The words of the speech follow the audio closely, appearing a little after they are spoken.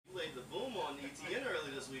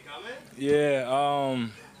Yeah,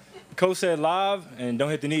 coach said live and don't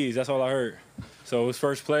hit the knees. That's all I heard. So it was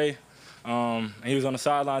first play, and he was on the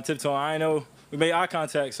sideline tiptoeing. I know we made eye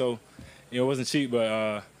contact, so it wasn't cheap,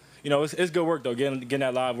 but it's good work though. Getting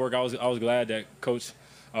that live work, I was glad that coach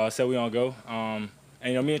said we on go. And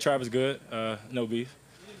me and Travis good, no beef.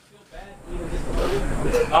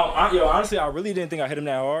 Honestly, I really didn't think I hit him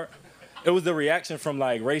that hard. It was the reaction from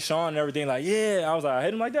like Ray Sean and everything. Like, yeah, I was like, I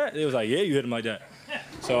hit him like that. It was like, yeah, you hit him like that.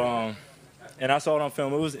 So, and I saw it on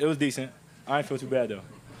film. It was decent. I didn't feel too bad though.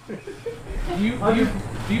 Do you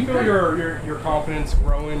feel your confidence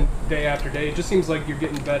growing day after day? It just seems like you're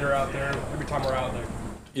getting better out there every time we're out there.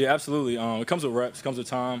 Yeah, absolutely. It comes with reps. It comes with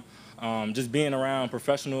time. Just being around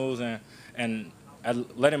professionals and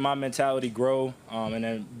letting my mentality grow and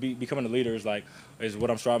then becoming a leader is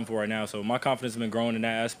what I'm striving for right now. So my confidence has been growing in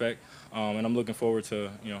that aspect, and I'm looking forward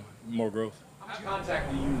to more growth. How much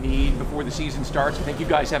contact do you need before the season starts? I think you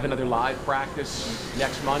guys have another live practice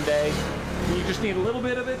next Monday. Do you just need a little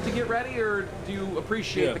bit of it to get ready, or do you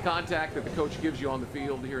appreciate the contact that the coach gives you on the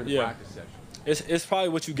field here in the practice session? It's probably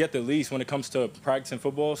what you get the least when it comes to practicing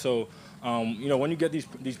football. So, when you get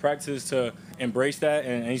these practices to embrace that,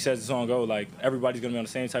 and he says it's on go, like everybody's going to be on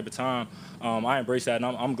the same type of time, I embrace that, and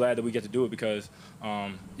I'm glad that we get to do it because,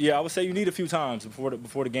 I would say you need a few times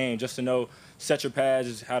before the game just to know, set your pads,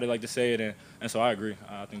 is how they like to say it, and so I agree.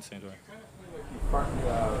 I think the same way.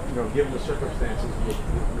 Given the circumstances with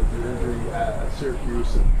your injury at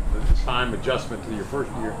Syracuse and the time adjustment to your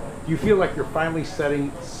first year, do you feel like you're finally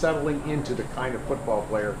settling into the kind of football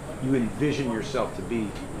player you envision yourself to be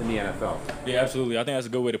in the NFL? Yeah, absolutely. I think that's a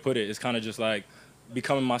good way to put it. It's kind of just like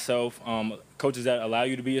becoming myself. Coaches that allow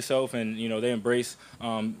you to be yourself, and they embrace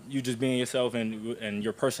you just being yourself and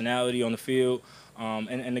your personality on the field.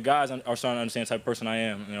 And the guys are starting to understand the type of person I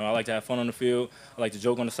am. I like to have fun on the field. I like to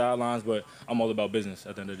joke on the sidelines, but I'm all about business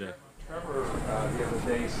at the end of the day. Trevor the other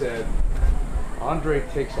day said Andre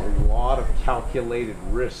takes a lot of calculated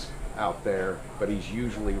risk out there, but he's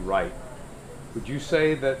usually right. Would you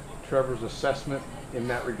say that Trevor's assessment in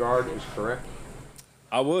that regard is correct?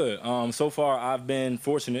 I would. So far, I've been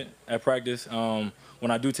fortunate at practice. When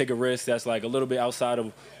I do take a risk that's like a little bit outside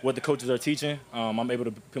of what the coaches are teaching, I'm able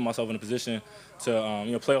to put myself in a position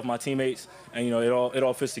to play off my teammates, and it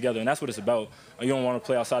all fits together, and that's what it's about. You don't want to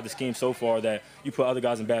play outside the scheme so far that you put other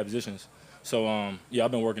guys in bad positions. So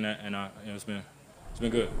I've been working that, and it's been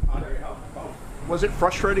good. Was it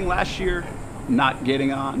frustrating last year not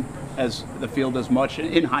getting on as the field as much?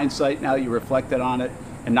 In hindsight, now you reflected on it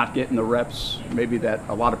and not getting the reps maybe that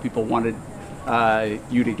a lot of people wanted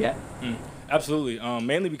you to get? Absolutely.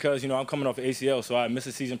 Mainly because, I'm coming off of ACL, so I missed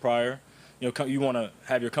a season prior. You want to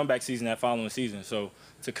have your comeback season that following season. So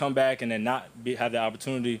to come back and then not have the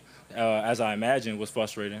opportunity, as I imagined, was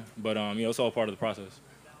frustrating. But, it's all part of the process.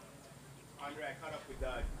 Andre, I caught up with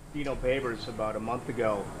Dino Babers about a month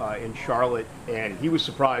ago in Charlotte, and he was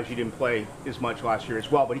surprised you didn't play as much last year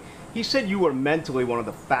as well. But he said you were mentally one of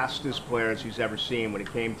the fastest players he's ever seen when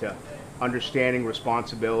it came to understanding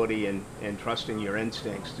responsibility and trusting your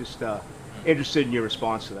instincts. Just interested in your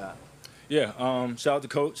response to that. Yeah, shout out to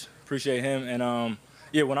Coach. Appreciate him. And,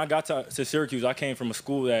 when I got to Syracuse, I came from a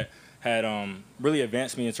school that had really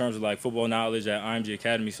advanced me in terms of, football knowledge at IMG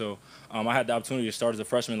Academy. So I had the opportunity to start as a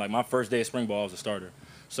freshman. My first day of spring ball, I was a starter.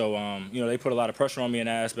 So, they put a lot of pressure on me in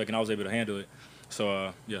that aspect, and I was able to handle it.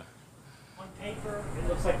 So, yeah. On paper, it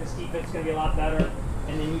looks like this defense is going to be a lot better,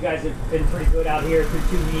 and then you guys have been pretty good out here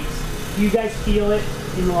through 2 weeks. Do you guys feel it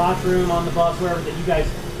in the locker room, on the bus, wherever, that you guys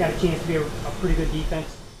got a chance to be a pretty good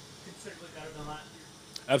defense? Considerably better than last year?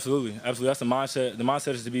 Absolutely. That's the mindset. The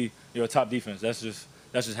mindset is to be a top defense. That's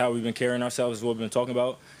just how we've been carrying ourselves, is what we've been talking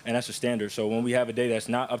about, and that's the standard. So when we have a day that's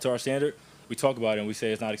not up to our standard, we talk about it and we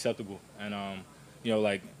say it's not acceptable. And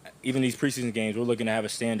even these preseason games, we're looking to have a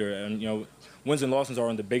standard. And wins and losses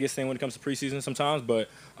aren't the biggest thing when it comes to preseason sometimes, but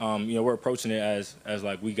we're approaching it as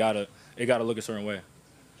it gotta look a certain way.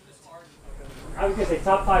 I was gonna say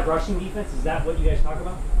top 5 rushing defense. Is that what you guys talk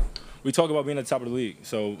about? We talk about being at the top of the league.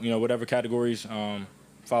 So whatever categories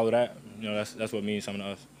follow that, that's what means something to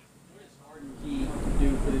us. What does Arden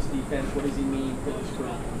do for this defense? What does he mean for this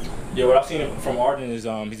group? Yeah, what I've seen from Arden is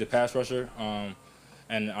he's a pass rusher,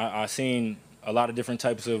 and I've seen a lot of different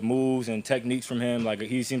types of moves and techniques from him.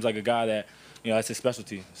 He seems like a guy that that's his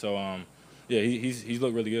specialty. So he's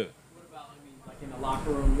looked really good. What about in the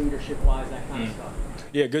locker room, leadership-wise, that kind of stuff?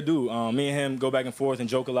 Yeah, good dude. Me and him go back and forth and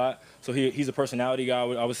joke a lot. So he's a personality guy,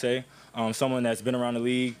 I would say. Someone that's been around the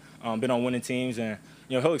league, been on winning teams, and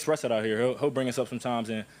he'll express that out here. He'll bring us up sometimes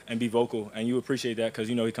and be vocal, and you appreciate that because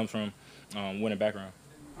he comes from winning background.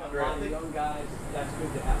 A lot of young guys. That's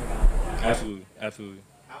good to have a guy like that. Absolutely.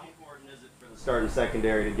 How starting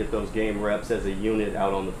secondary to get those game reps as a unit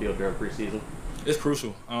out on the field during preseason? It's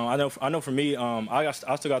crucial. I know for me, I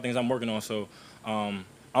still got things I'm working on, so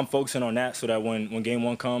I'm focusing on that so that when game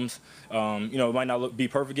one comes, it might not be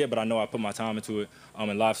perfect yet, but I know I put my time into it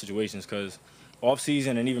in live situations because off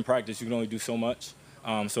season and even practice, you can only do so much.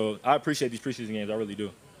 So I appreciate these preseason games. I really do.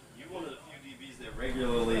 You're one of the few DBs that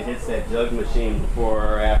regularly hits that jug machine before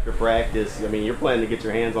or after practice. I mean, you're planning to get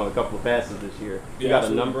your hands on a couple of passes this year. You got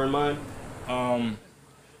absolutely. a number in mind?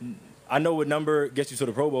 I know what number gets you to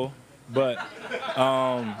the Pro Bowl, but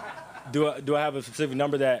do I have a specific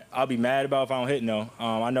number that I'll be mad about if I don't hit? No.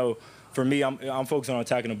 I know for me, I'm focusing on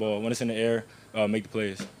attacking the ball. When it's in the air, make the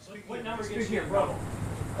plays. What number gets you to the Pro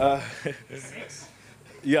Bowl? 6.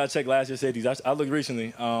 You gotta check last year's safeties. I looked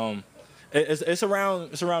recently. It's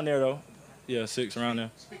around there though. Yeah, 6 around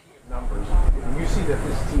there. Speaking of numbers, when you see that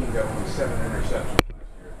this team got only 7 interceptions last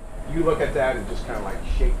year, you look at that and just kind of like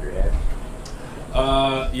shake your head.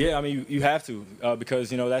 Yeah, I mean you have to because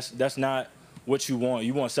that's not what you want.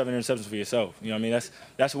 You want 7 interceptions for yourself. You know what I mean?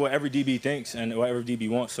 That's what every DB thinks and what every DB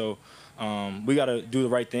wants. So we got to do the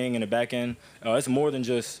right thing in the back end. It's more than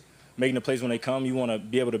just making the plays when they come. You want to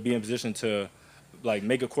be able to be in position to like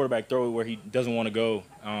make a quarterback throw it where he doesn't want to go,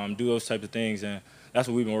 do those types of things, and that's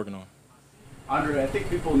what we've been working on. Andre, I think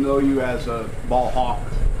people know you as a ball hawk,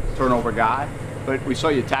 turnover guy, but we saw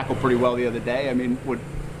you tackle pretty well the other day. I mean, would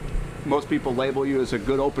most people label you as a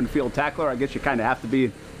good open field tackler? I guess you kind of have to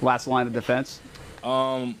be last line of defense.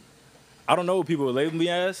 I don't know what people would label me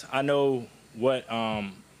as. I know what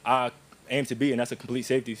I aim to be, and that's a complete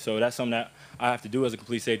safety. So that's something that I have to do as a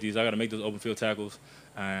complete safety is I got to make those open field tackles,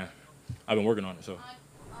 and I've been working on it. So.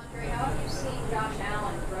 Andre, how have you seen Josh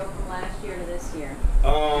Allen grow from last year to this year?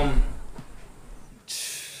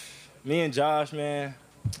 Me and Josh, man,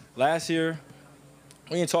 last year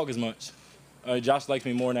we didn't talk as much. Josh likes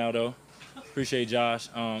me more now, though. Appreciate Josh.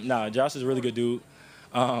 Josh is a really good dude.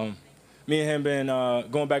 Me and him been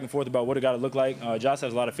going back and forth about what it got to look like. Josh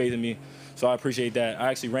has a lot of faith in me, so I appreciate that. I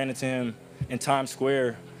actually ran into him in Times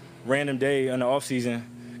Square, random day in the off season,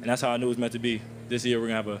 and that's how I knew it was meant to be. This year we're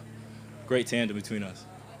gonna have a great tandem between us.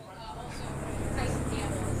 Tyson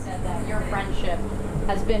Campbell has said that your friendship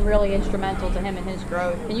has been really instrumental to him and his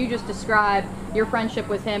growth. Can you just describe your friendship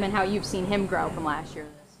with him and how you've seen him grow from last year to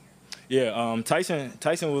this year? Yeah, Tyson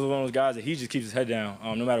was one of those guys that he just keeps his head down,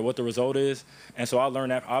 no matter what the result is. And so I've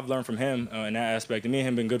learned from him in that aspect. And me and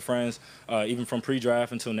him been good friends, even from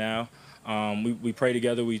pre-draft until now. We pray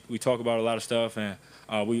together, we talk about a lot of stuff, and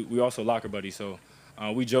we also locker buddies. So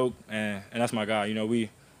we joke, and that's my guy. We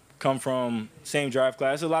come from same draft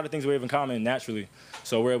class. There's a lot of things we have in common naturally.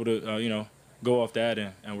 So we're able to, go off that,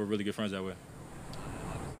 and we're really good friends that way.